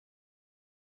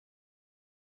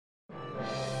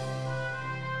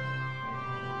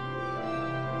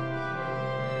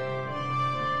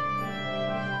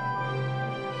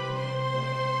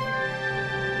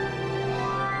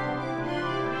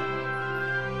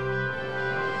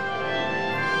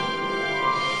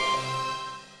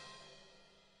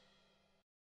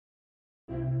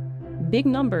big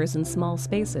numbers in small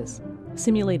spaces,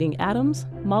 simulating atoms,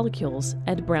 molecules,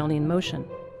 and Brownian motion.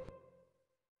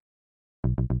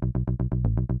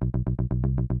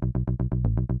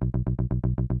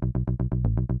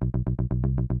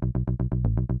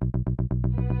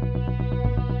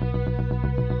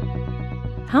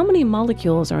 How many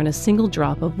molecules are in a single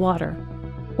drop of water,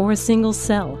 or a single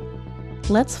cell?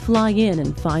 Let's fly in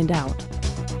and find out.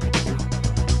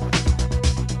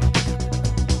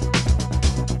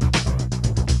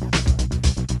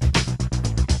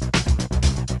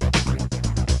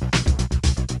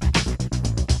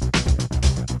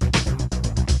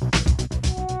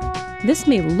 This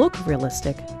may look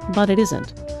realistic, but it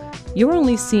isn't. You're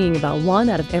only seeing about 1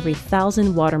 out of every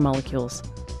 1,000 water molecules.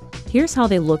 Here's how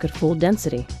they look at full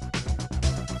density.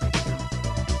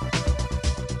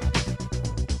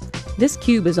 This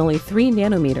cube is only 3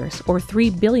 nanometers, or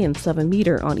 3 billionths of a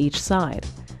meter on each side.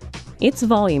 Its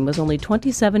volume was only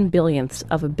 27 billionths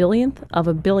of a billionth of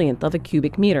a billionth of a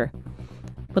cubic meter.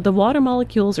 But the water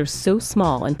molecules are so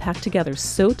small and packed together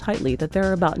so tightly that there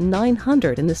are about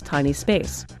 900 in this tiny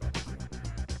space.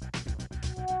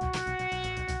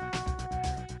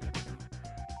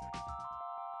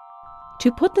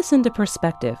 To put this into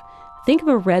perspective, think of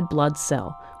a red blood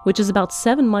cell, which is about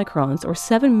 7 microns or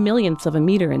 7 millionths of a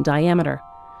meter in diameter.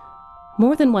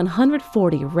 More than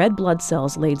 140 red blood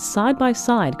cells laid side by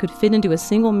side could fit into a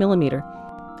single millimeter,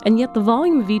 and yet the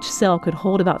volume of each cell could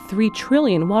hold about 3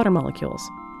 trillion water molecules.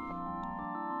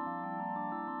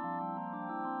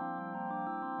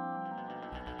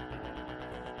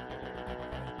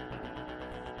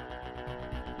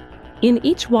 In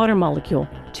each water molecule,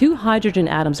 2 hydrogen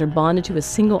atoms are bonded to a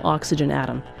single oxygen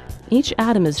atom. Each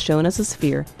atom is shown as a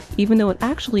sphere, even though it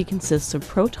actually consists of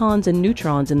protons and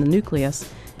neutrons in the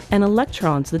nucleus, and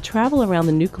electrons that travel around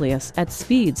the nucleus at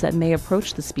speeds that may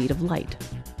approach the speed of light.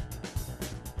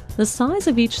 The size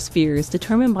of each sphere is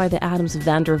determined by the atom's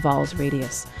van der Waals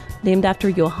radius, named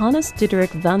after Johannes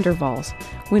Diederik van der Waals,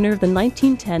 winner of the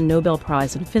 1910 Nobel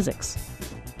Prize in Physics.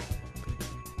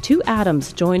 2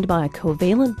 atoms joined by a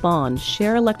covalent bond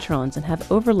share electrons and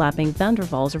have overlapping van der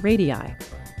Waals radii.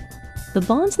 The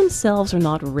bonds themselves are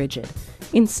not rigid.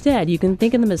 Instead, you can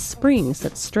think of them as springs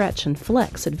that stretch and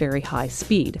flex at very high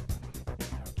speed.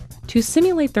 To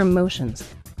simulate their motions,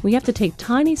 we have to take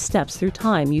tiny steps through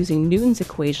time using Newton's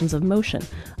equations of motion,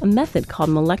 a method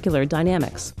called molecular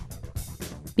dynamics.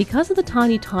 Because of the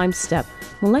tiny time step,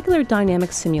 molecular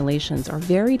dynamics simulations are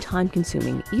very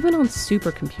time-consuming, even on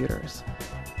supercomputers.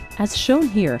 As shown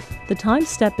here, the time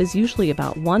step is usually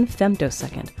about 1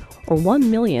 femtosecond, or 1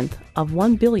 millionth of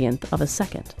 1 billionth of a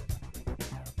second.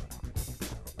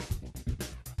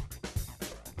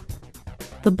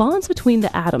 The bonds between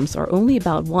the atoms are only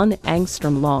about 1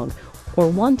 angstrom long,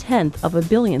 or 1/10 of a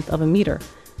billionth of a meter,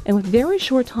 and with very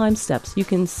short time steps you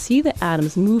can see the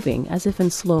atoms moving as if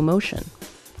in slow motion.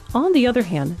 On the other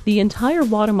hand, the entire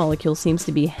water molecule seems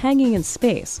to be hanging in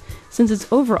space, since its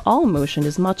overall motion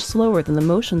is much slower than the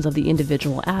motions of the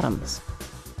individual atoms.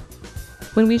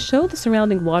 When we show the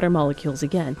surrounding water molecules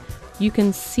again, you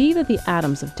can see that the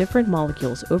atoms of different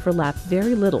molecules overlap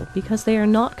very little because they are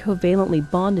not covalently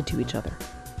bonded to each other.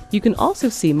 You can also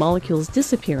see molecules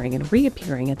disappearing and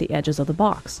reappearing at the edges of the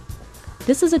box.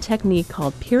 This is a technique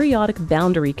called periodic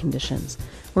boundary conditions,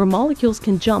 where molecules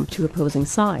can jump to opposing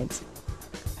sides.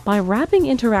 By wrapping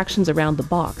interactions around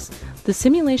the box, the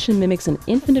simulation mimics an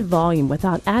infinite volume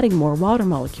without adding more water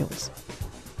molecules.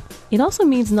 It also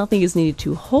means nothing is needed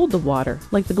to hold the water,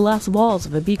 like the glass walls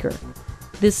of a beaker.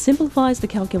 This simplifies the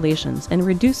calculations and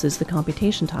reduces the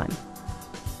computation time.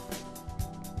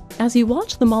 As you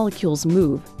watch the molecules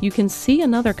move, you can see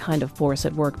another kind of force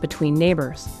at work between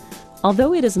neighbors.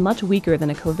 Although it is much weaker than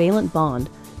a covalent bond,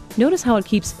 notice how it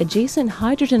keeps adjacent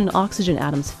hydrogen and oxygen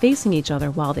atoms facing each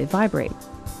other while they vibrate.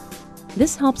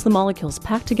 This helps the molecules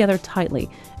pack together tightly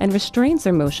and restrains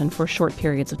their motion for short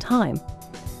periods of time.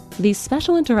 These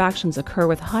special interactions occur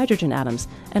with hydrogen atoms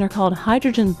and are called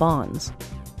hydrogen bonds.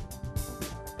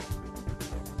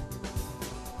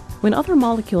 When other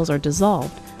molecules are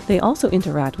dissolved, they also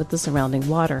interact with the surrounding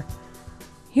water.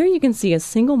 Here you can see a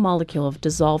single molecule of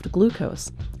dissolved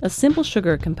glucose, a simple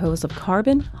sugar composed of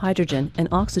carbon, hydrogen, and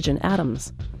oxygen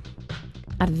atoms.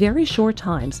 At very short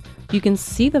times, you can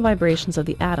see the vibrations of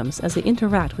the atoms as they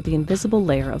interact with the invisible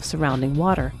layer of surrounding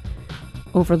water.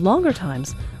 Over longer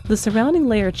times, the surrounding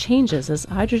layer changes as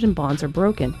hydrogen bonds are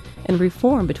broken and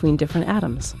reform between different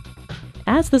atoms.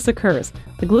 As this occurs,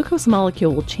 the glucose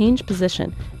molecule will change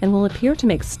position and will appear to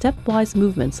make stepwise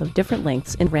movements of different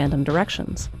lengths in random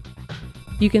directions.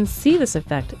 You can see this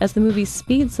effect as the movie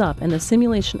speeds up and the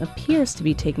simulation appears to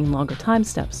be taking longer time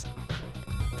steps.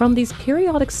 From these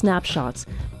periodic snapshots,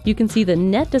 you can see the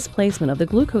net displacement of the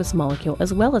glucose molecule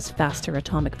as well as faster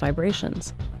atomic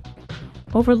vibrations.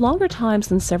 Over longer times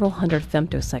than several hundred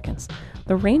femtoseconds,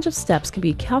 the range of steps can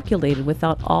be calculated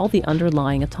without all the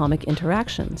underlying atomic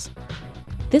interactions.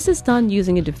 This is done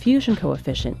using a diffusion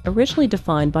coefficient originally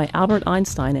defined by Albert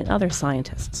Einstein and other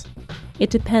scientists. It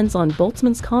depends on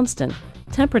Boltzmann's constant,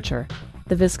 temperature,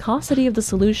 the viscosity of the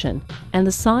solution, and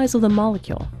the size of the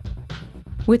molecule.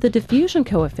 With the diffusion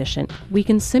coefficient, we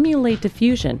can simulate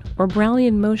diffusion, or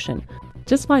Brownian motion,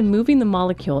 just by moving the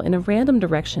molecule in a random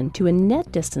direction to a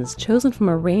net distance chosen from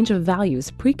a range of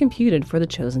values pre-computed for the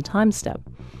chosen time step.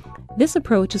 This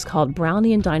approach is called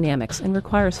Brownian dynamics and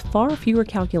requires far fewer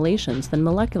calculations than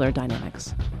molecular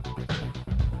dynamics.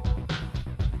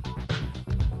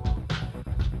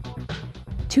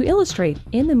 To illustrate,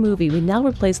 in the movie we now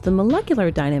replace the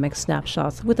molecular dynamics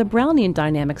snapshots with a Brownian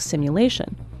dynamics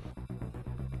simulation.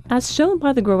 As shown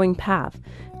by the growing path,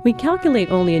 we calculate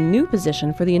only a new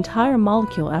position for the entire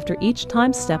molecule after each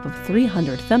time step of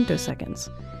 300 femtoseconds.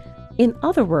 In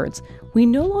other words, we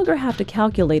no longer have to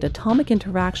calculate atomic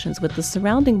interactions with the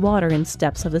surrounding water in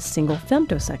steps of a single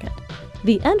femtosecond.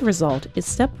 The end result is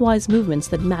stepwise movements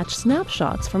that match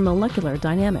snapshots from molecular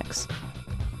dynamics.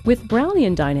 With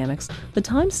Brownian dynamics, the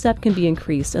time step can be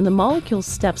increased and the molecule's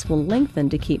steps will lengthen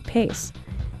to keep pace.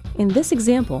 In this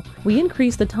example, we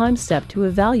increase the time step to a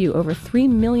value over 3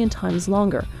 million times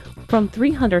longer, from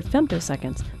 300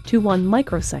 femtoseconds to 1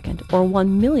 microsecond or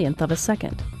 1 millionth of a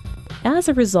second. As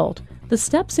a result, the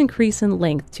steps increase in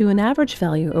length to an average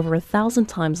value over 1,000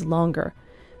 times longer,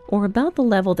 or about the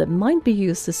level that might be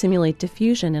used to simulate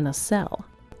diffusion in a cell.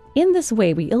 In this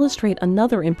way, we illustrate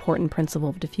another important principle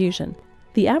of diffusion.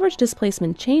 The average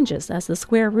displacement changes as the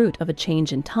square root of a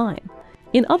change in time.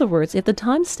 In other words, if the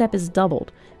time step is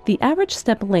doubled, the average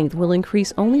step length will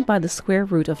increase only by the square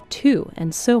root of 2,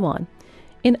 and so on.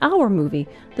 In our movie,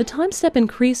 the time step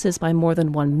increases by more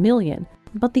than 1 million,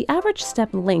 but the average step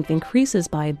length increases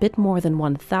by a bit more than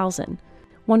 1,000.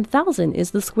 1,000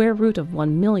 is the square root of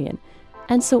 1 million,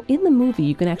 and so in the movie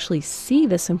you can actually see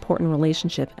this important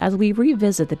relationship as we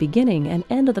revisit the beginning and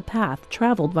end of the path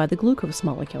traveled by the glucose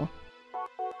molecule.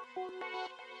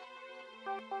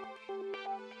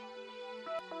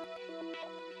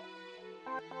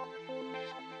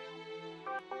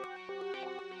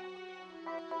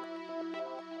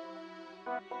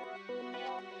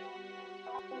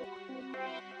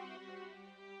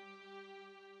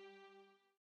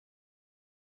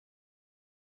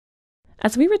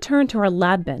 As we return to our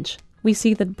lab bench, we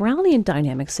see that Brownian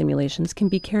dynamics simulations can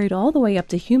be carried all the way up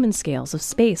to human scales of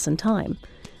space and time.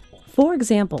 For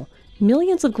example,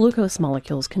 millions of glucose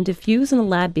molecules can diffuse in a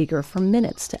lab beaker from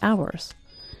minutes to hours.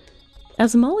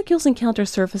 As molecules encounter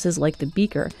surfaces like the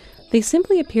beaker, they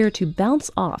simply appear to bounce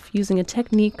off using a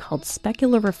technique called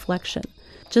specular reflection,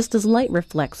 just as light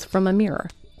reflects from a mirror.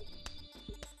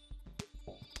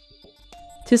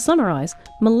 To summarize,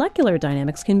 molecular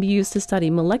dynamics can be used to study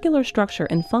molecular structure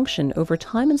and function over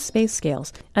time and space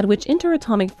scales at which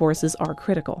interatomic forces are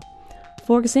critical,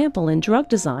 for example in drug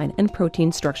design and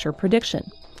protein structure prediction.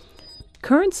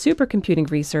 Current supercomputing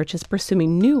research is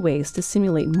pursuing new ways to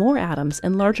simulate more atoms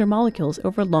and larger molecules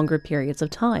over longer periods of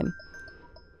time.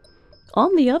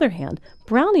 On the other hand,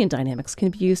 Brownian dynamics can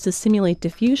be used to simulate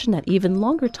diffusion at even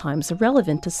longer times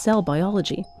relevant to cell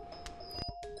biology.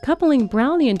 Coupling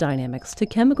Brownian dynamics to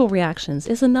chemical reactions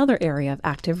is another area of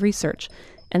active research,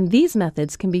 and these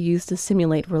methods can be used to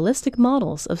simulate realistic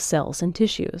models of cells and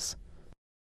tissues.